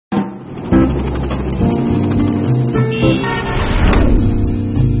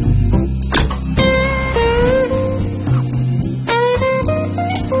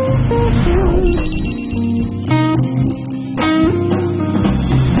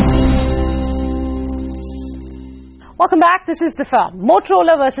Welcome back. This is The Firm.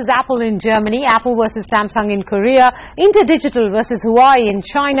 Motorola versus Apple in Germany, Apple versus Samsung in Korea, InterDigital versus Huawei in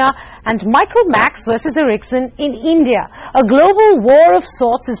China, and Micromax versus Ericsson in India. A global war of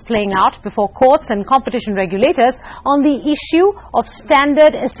sorts is playing out before courts and competition regulators on the issue of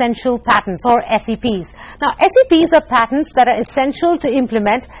standard essential patents, or SEPs. Now, SEPs are patents that are essential to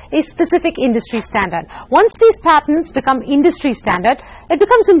implement a specific industry standard. Once these patents become industry standard, it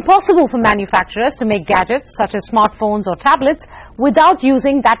becomes impossible for manufacturers to make gadgets such as smartphones or tablets without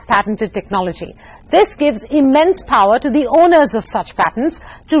using that patented technology. This gives immense power to the owners of such patents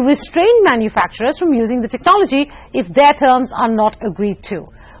to restrain manufacturers from using the technology if their terms are not agreed to.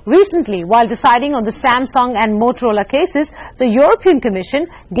 Recently, while deciding on the Samsung and Motorola cases, the European Commission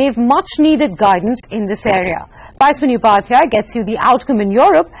gave much-needed guidance in this area. Paiswini Upadhyay gets you the outcome in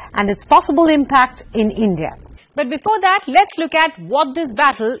Europe and its possible impact in India. But before that, let's look at what this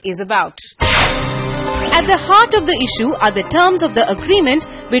battle is about. At the heart of the issue are the terms of the agreement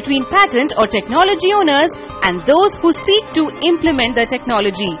between patent or technology owners and those who seek to implement the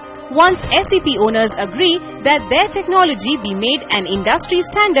technology. Once SEP owners agree that their technology be made an industry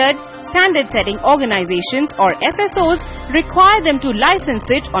standard, standard-setting organizations or SSOs require them to license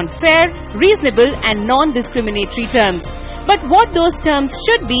it on fair, reasonable and non-discriminatory terms. But what those terms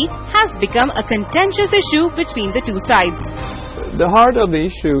should be has become a contentious issue between the two sides. The heart of the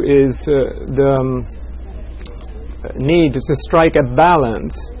issue is the need to strike a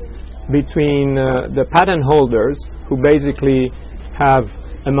balance between the patent holders, who basically have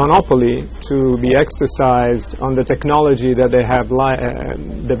a monopoly to be exercised on the technology that they have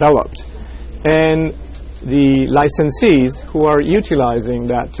developed, and the licensees who are utilizing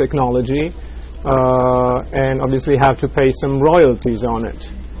that technology and obviously have to pay some royalties on it.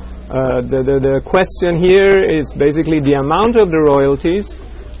 The question here is basically the amount of the royalties.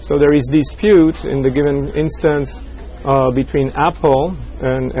 So there is dispute in the given instance between Apple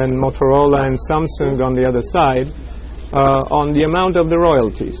and Motorola and Samsung on the other side on the amount of the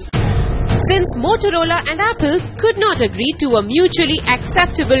royalties. Since Motorola and Apple could not agree to a mutually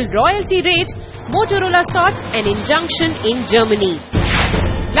acceptable royalty rate, Motorola sought an injunction in Germany.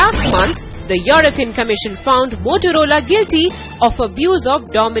 Last month, the European Commission found Motorola guilty of abuse of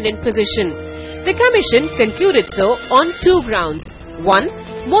dominant position. The Commission concluded so on two grounds. One,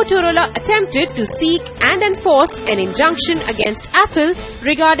 Motorola attempted to seek and enforce an injunction against Apple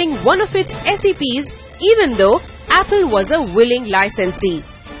regarding one of its SEPs, even though Apple was a willing licensee.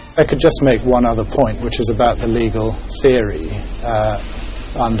 I could just make one other point, which is about the legal theory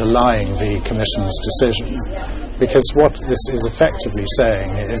underlying the Commission's decision, because what this is effectively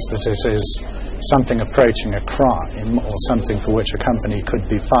saying is that it is something approaching a crime, or something for which a company could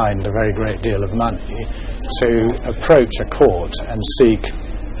be fined a very great deal of money, to approach a court and seek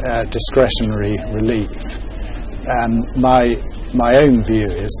discretionary relief. My own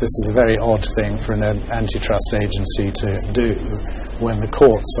view is this is a very odd thing for an antitrust agency to do when the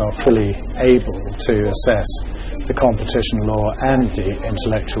courts are fully able to assess the competition law and the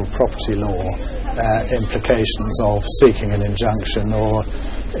intellectual property law implications of seeking an injunction, or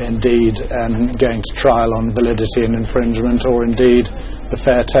indeed going to trial on validity and infringement, or indeed the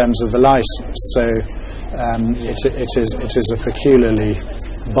fair terms of the license. So it is a peculiarly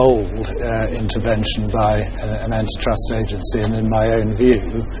bold intervention by an antitrust agency, and in my own view,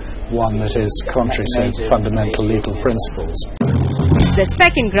 one that is contrary to fundamental legal principles. The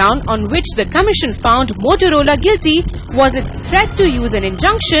second ground on which the Commission found Motorola guilty was its threat to use an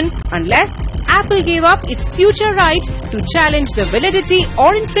injunction unless Apple gave up its future right to challenge the validity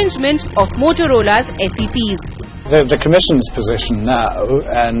or infringement of Motorola's SEPs. The Commission's position now,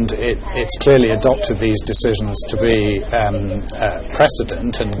 and it's clearly adopted these decisions to be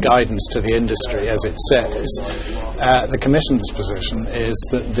precedent and guidance to the industry, as it says. The Commission's position is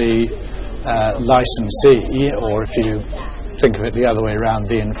that the licensee, or if you think of it the other way around,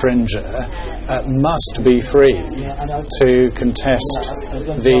 the infringer, must be free to contest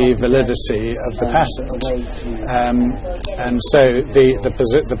the validity of the patent. And so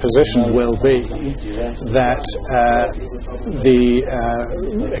the position will be that the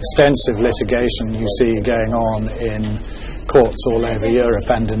extensive litigation you see going on in courts all over Europe,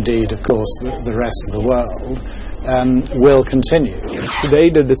 and indeed, of course, the rest of the world, will continue. Today,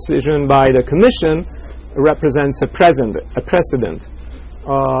 the decision by the Commission represents a precedent.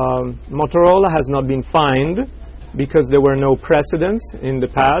 Motorola has not been fined because there were no precedents in the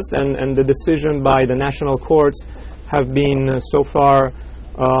past, and the decision by the national courts have been so far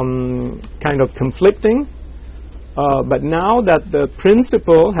kind of conflicting. But now that the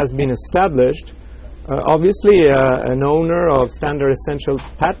principle has been established, obviously an owner of standard essential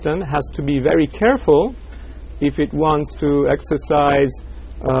patent has to be very careful if it wants to exercise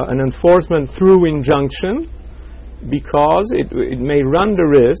an enforcement through injunction, because it may run the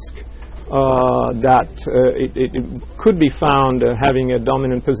risk that it could be found having a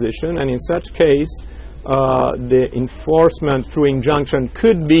dominant position, and in such case the enforcement through injunction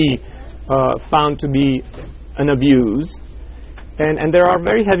could be found to be an abuse, and there are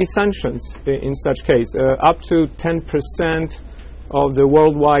very heavy sanctions in such case, up to 10% of the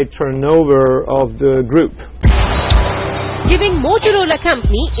worldwide turnover of the group. Giving Motorola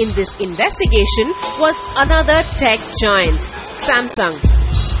company in this investigation was another tech giant, Samsung.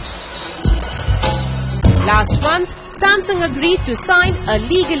 Last month, Samsung agreed to sign a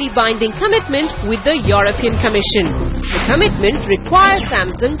legally binding commitment with the European Commission. The commitment requires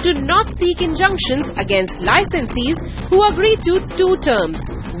Samsung to not seek injunctions against licensees who agree to two terms.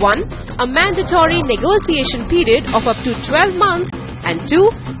 One, a mandatory negotiation period of up to 12 months, and two,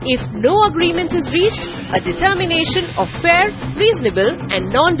 if no agreement is reached, a determination of fair, reasonable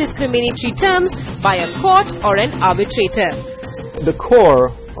and non-discriminatory terms by a court or an arbitrator. The core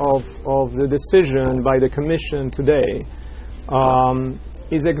of the decision by the Commission today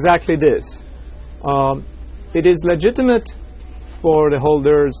is exactly this. It is legitimate for the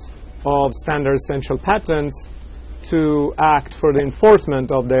holders of standard essential patents to act for the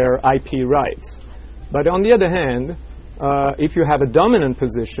enforcement of their IP rights. But on the other hand, if you have a dominant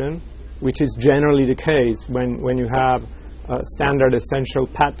position, which is generally the case when you have standard essential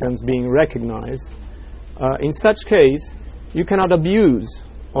patents being recognized, in such case you cannot abuse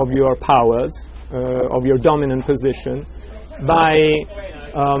of your powers, of your dominant position, by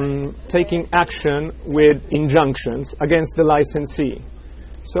taking action with injunctions against the licensee.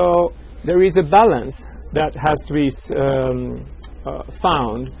 So there is a balance that has to be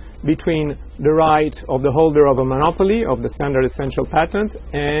found between the right of the holder of a monopoly of the standard essential patents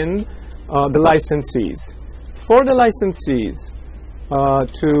and the licensees. For the licensees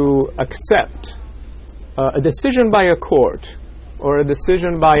to accept a decision by a court or a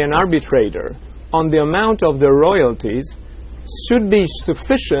decision by an arbitrator on the amount of their royalties should be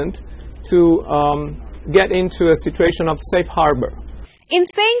sufficient to get into a situation of safe harbor. In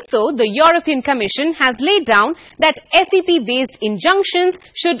saying so, the European Commission has laid down that SEP-based injunctions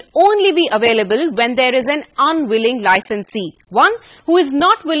should only be available when there is an unwilling licensee, one who is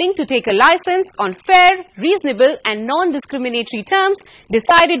not willing to take a license on fair, reasonable and non-discriminatory terms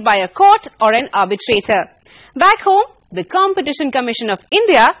decided by a court or an arbitrator. Back home, the Competition Commission of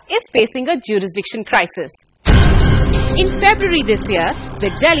India is facing a jurisdiction crisis. In February this year,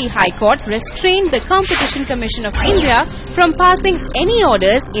 the Delhi High Court restrained the Competition Commission of India from passing any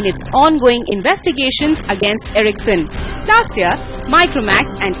orders in its ongoing investigations against Ericsson. Last year, Micromax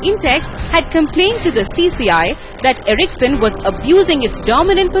and Intex had complained to the CCI that Ericsson was abusing its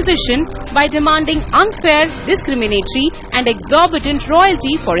dominant position by demanding unfair, discriminatory and exorbitant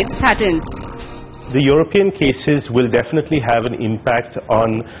royalty for its patents. The European cases will definitely have an impact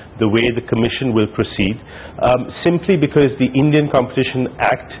on the way the Commission will proceed, simply because the Indian Competition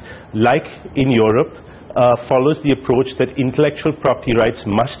Act, like in Europe, follows the approach that intellectual property rights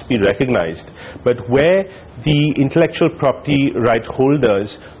must be recognized. But where the intellectual property right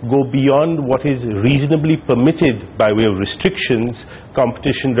holders go beyond what is reasonably permitted by way of restrictions,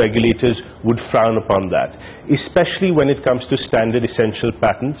 competition regulators would frown upon that, especially when it comes to standard essential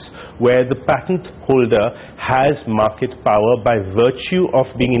patents, where the patent holder has market power by virtue of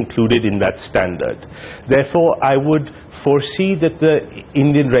being included in that standard. Therefore, I would foresee that the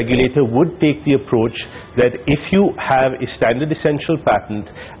Indian regulator would take the approach that if you have a standard essential patent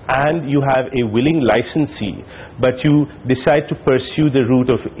and you have a willing licensee, but you decide to pursue the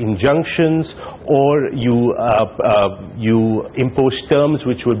route of injunctions, or you impose terms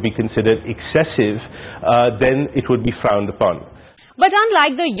which would be considered excessive, then it would be frowned upon. But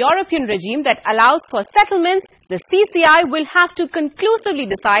unlike the European regime that allows for settlements, the CCI will have to conclusively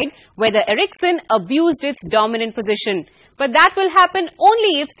decide whether Ericsson abused its dominant position. But that will happen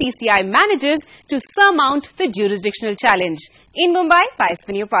only if CCI manages to surmount the jurisdictional challenge. In Mumbai,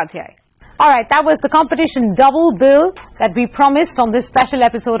 Paiswini Upadhyay. Alright, that was the competition double bill that we promised on this special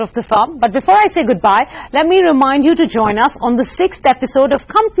episode of The Firm. But before I say goodbye, let me remind you to join us on the 6th episode of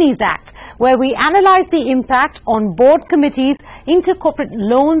Companies Act, where we analyze the impact on board committees, intercorporate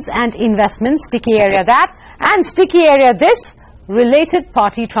loans and investments, sticky area that, and sticky area this, related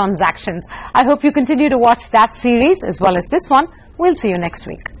party transactions. I hope you continue to watch that series as well as this one. We'll see you next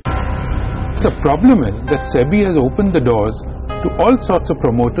week. The problem is that SEBI has opened the doors to all sorts of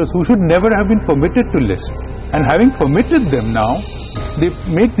promoters who should never have been permitted to list. And having permitted them now, they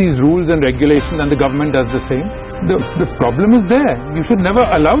make these rules and regulations, and the government does the same. the problem is there. You should never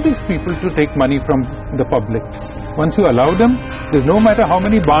allow these people to take money from the public. Once you allow them, there's no matter how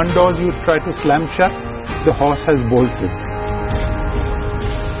many barn doors you try to slam shut, the horse has bolted.